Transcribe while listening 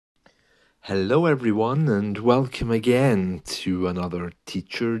Hello, everyone, and welcome again to another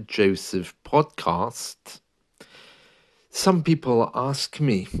Teacher Joseph podcast. Some people ask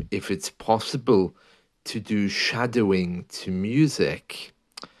me if it's possible to do shadowing to music.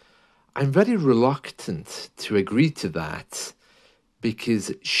 I'm very reluctant to agree to that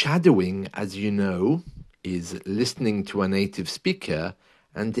because shadowing, as you know, is listening to a native speaker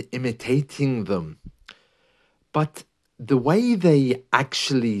and imitating them. But the way they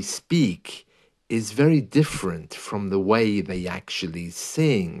actually speak is very different from the way they actually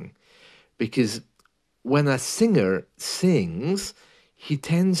sing. Because when a singer sings, he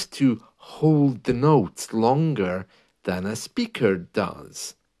tends to hold the notes longer than a speaker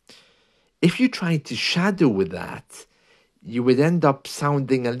does. If you try to shadow with that, you would end up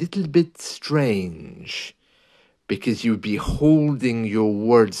sounding a little bit strange because you'd be holding your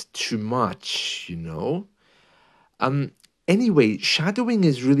words too much. Anyway, shadowing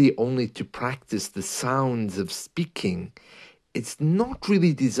is really only to practice the sounds of speaking. It's not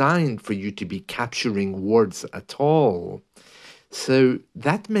really designed for you to be capturing words at all. So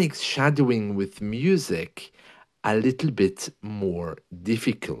that makes shadowing with music a little bit more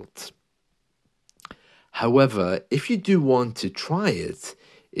difficult. However, if you do want to try it,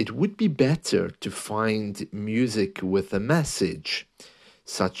 it would be better to find music with a message,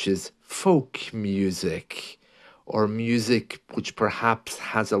 such as folk music, or music which perhaps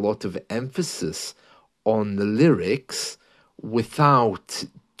has a lot of emphasis on the lyrics without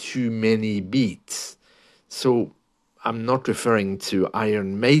too many beats. So I'm not referring to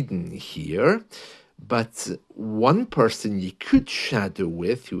Iron Maiden here, but one person you could shadow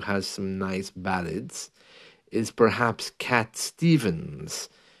with who has some nice ballads is perhaps Cat Stevens.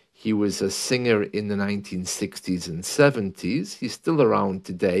 He was a singer in the 1960s and 70s. He's still around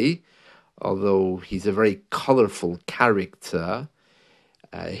today, although he's a very colourful character.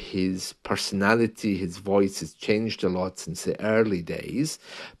 His personality, his voice has changed a lot since the early days.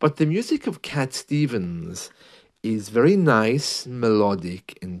 But the music of Cat Stevens is very nice,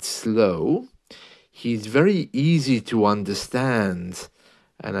 melodic, and slow. He's very easy to understand.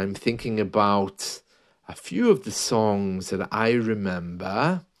 And I'm thinking about a few of the songs that I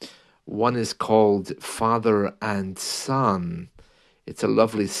remember. One is called Father and Son. It's a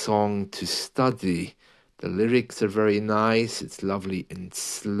lovely song to study. The lyrics are very nice, it's lovely and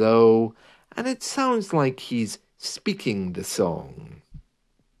slow, and it sounds like he's speaking the song.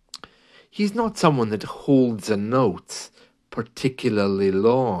 He's not someone that holds a note particularly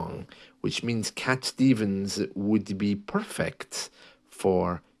long, which means Cat Stevens would be perfect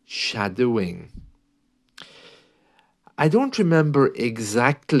for shadowing. I don't remember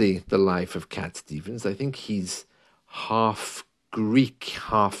exactly the life of Cat Stevens. I think he's half Greek,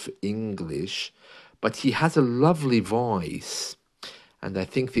 half English, but he has a lovely voice, and I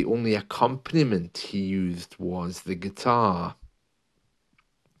think the only accompaniment he used was the guitar.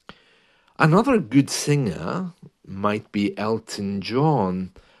 Another good singer might be Elton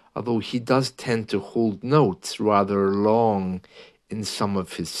John, although he does tend to hold notes rather long in some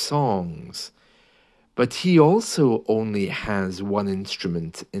of his songs. But he also only has one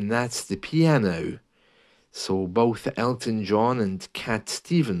instrument, and that's the piano. So both Elton John and Cat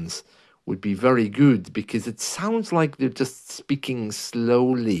Stevens would be very good because it sounds like they're just speaking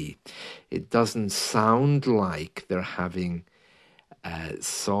slowly. It doesn't sound like they're having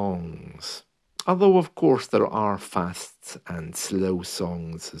songs. Although, of course, there are fast and slow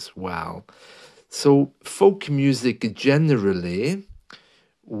songs as well. So folk music generally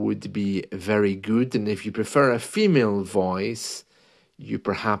would be very good. And if you prefer a female voice, you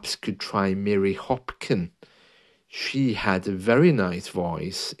perhaps could try Mary Hopkin. She had a very nice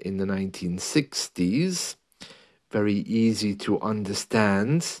voice in the 1960s, very easy to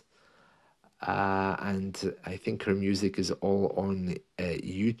understand, and I think her music is all on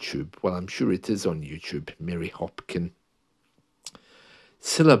YouTube. Well, I'm sure it is on YouTube, Mary Hopkin.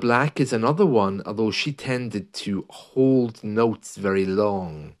 Cilla Black is another one, although she tended to hold notes very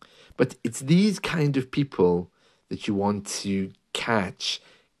long. But it's these kind of people that you want to catch.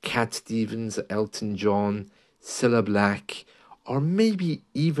 Cat Stevens, Elton John, Cilla Black, or maybe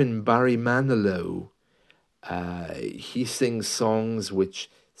even Barry Manilow. He sings songs which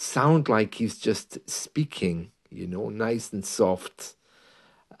sound like he's just speaking, nice and soft,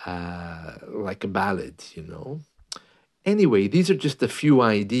 like a ballad. Anyway, these are just a few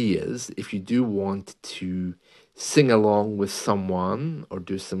ideas if you do want to sing along with someone or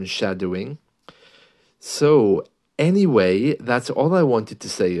do some shadowing. So, anyway, that's all I wanted to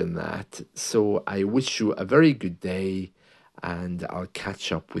say on that. So, I wish you a very good day, and I'll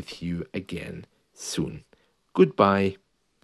catch up with you again soon. Goodbye.